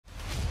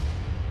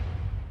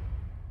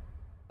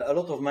A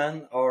lot of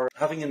men are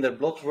having in their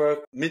blood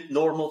work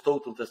mid-normal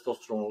total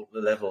testosterone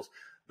levels,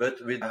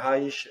 but with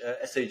highish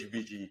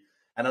SHBG.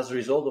 And as a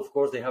result, of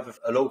course, they have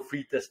a low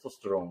free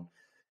testosterone.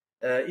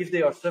 If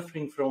they are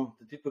suffering from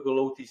the typical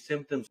OT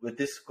symptoms with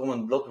this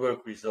common blood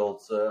work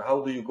results,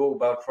 how do you go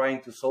about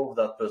trying to solve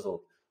that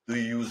puzzle? Do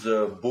you use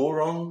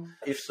boron?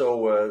 If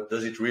so,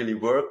 does it really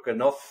work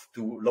enough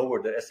to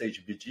lower the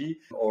SHBG,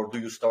 or do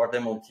you start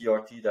them on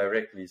TRT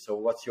directly? So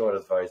what's your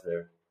advice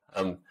there?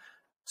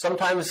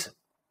 Sometimes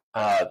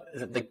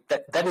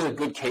that is a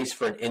good case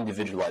for an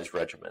individualized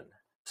regimen.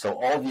 So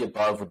all of the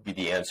above would be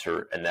the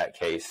answer in that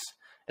case.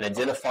 And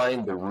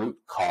identifying the root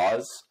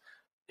cause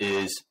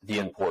is the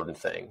important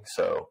thing.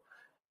 So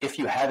if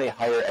you have a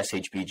higher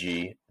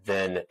SHBG,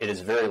 then it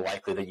is very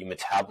likely that you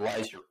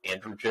metabolize your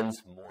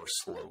androgens more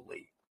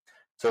slowly.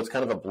 So it's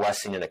kind of a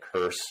blessing and a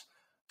curse.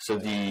 So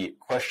the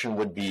question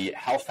would be,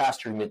 how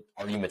fast are you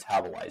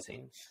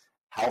metabolizing?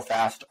 How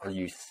fast are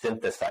you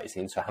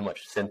synthesizing? So how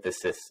much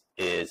synthesis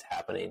is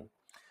happening?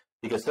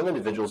 Because some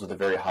individuals with a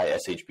very high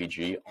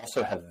SHBG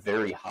also have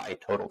very high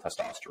total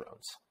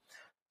testosterones.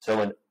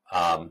 So in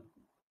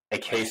a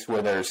case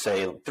where there's,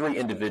 say, 3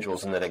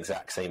 individuals in that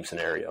exact same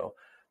scenario,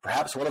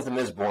 perhaps one of them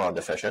is boron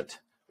deficient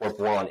or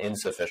boron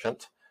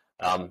insufficient.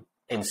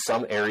 In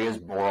some areas,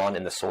 boron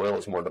in the soil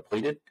is more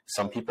depleted.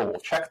 Some people will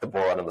check the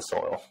boron in the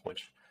soil,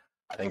 which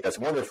I think that's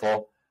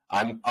wonderful.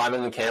 I'm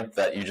in the camp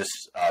that you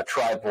just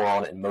try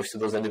boron in most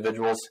of those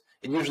individuals.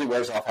 It usually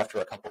wears off after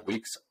a couple of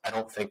weeks. I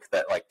don't think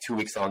that like 2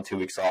 weeks on, 2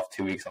 weeks off,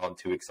 2 weeks on,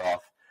 2 weeks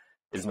off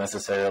is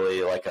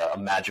necessarily like a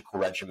magical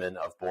regimen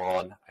of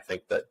boron. I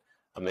think that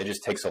it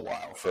just takes a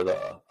while for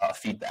the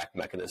feedback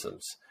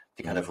mechanisms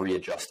to kind of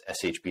readjust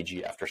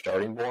SHBG after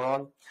starting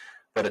boron,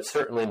 but it's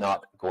certainly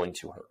not going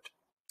to hurt.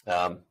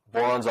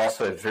 Boron's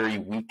also a very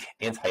weak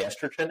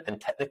anti-estrogen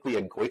and technically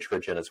a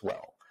goitrogen as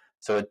well.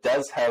 So it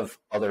does have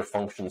other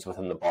functions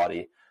within the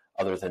body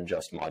other than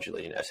just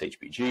modulating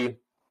SHBG.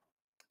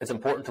 It's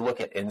important to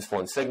look at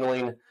insulin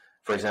signaling.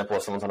 For example,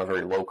 if someone's on a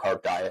very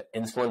low-carb diet,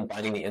 insulin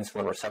binding the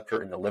insulin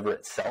receptor in the liver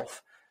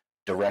itself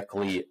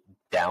directly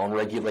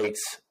downregulates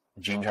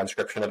gene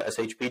transcription of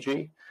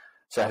SHBG.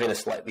 So having a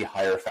slightly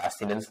higher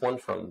fasting insulin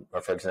from,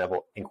 or for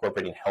example,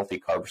 incorporating healthy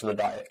carbs in the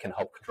diet can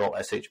help control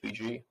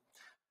SHBG.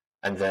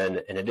 And then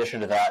in addition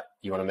to that,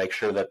 you want to make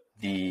sure that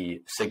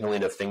the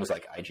signaling of things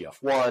like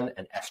IGF-1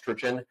 and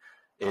estrogen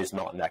is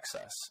not in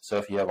excess. So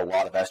if you have a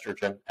lot of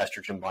estrogen,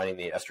 estrogen binding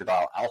the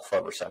estradiol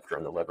alpha receptor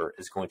in the liver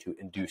is going to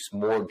induce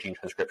more gene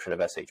transcription of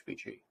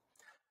SHBG.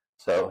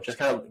 So just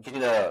kind of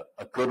getting a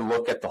good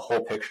look at the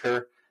whole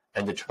picture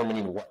and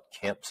determining what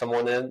camp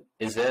someone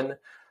is in,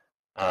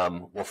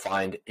 we'll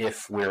find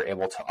if we're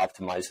able to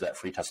optimize that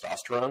free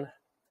testosterone.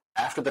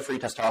 After the free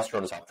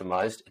testosterone is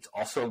optimized, it's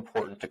also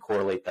important to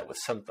correlate that with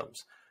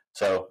symptoms.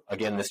 So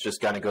again, this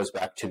just kind of goes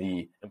back to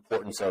the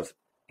importance of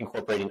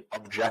incorporating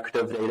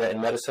objective data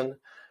in medicine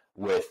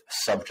with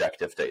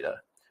subjective data.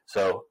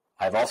 So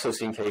I've also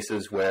seen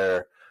cases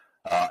where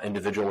an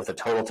individual with a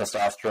total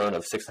testosterone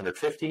of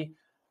 650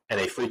 and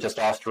a free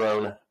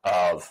testosterone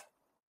of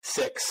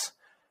 6,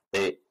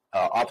 they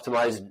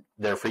optimize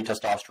their free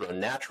testosterone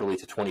naturally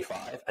to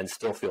 25 and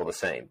still feel the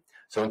same.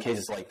 So in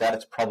cases like that,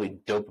 it's probably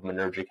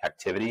dopaminergic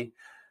activity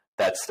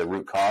that's the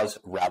root cause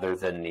rather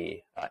than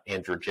the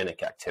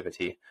androgenic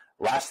activity.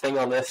 Last thing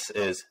on this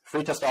is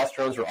free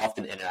testosterones are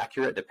often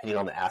inaccurate depending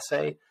on the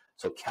assay.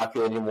 So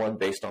calculating one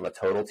based on a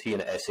total T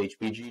and a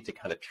SHBG to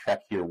kind of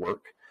check your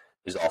work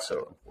is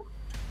also important.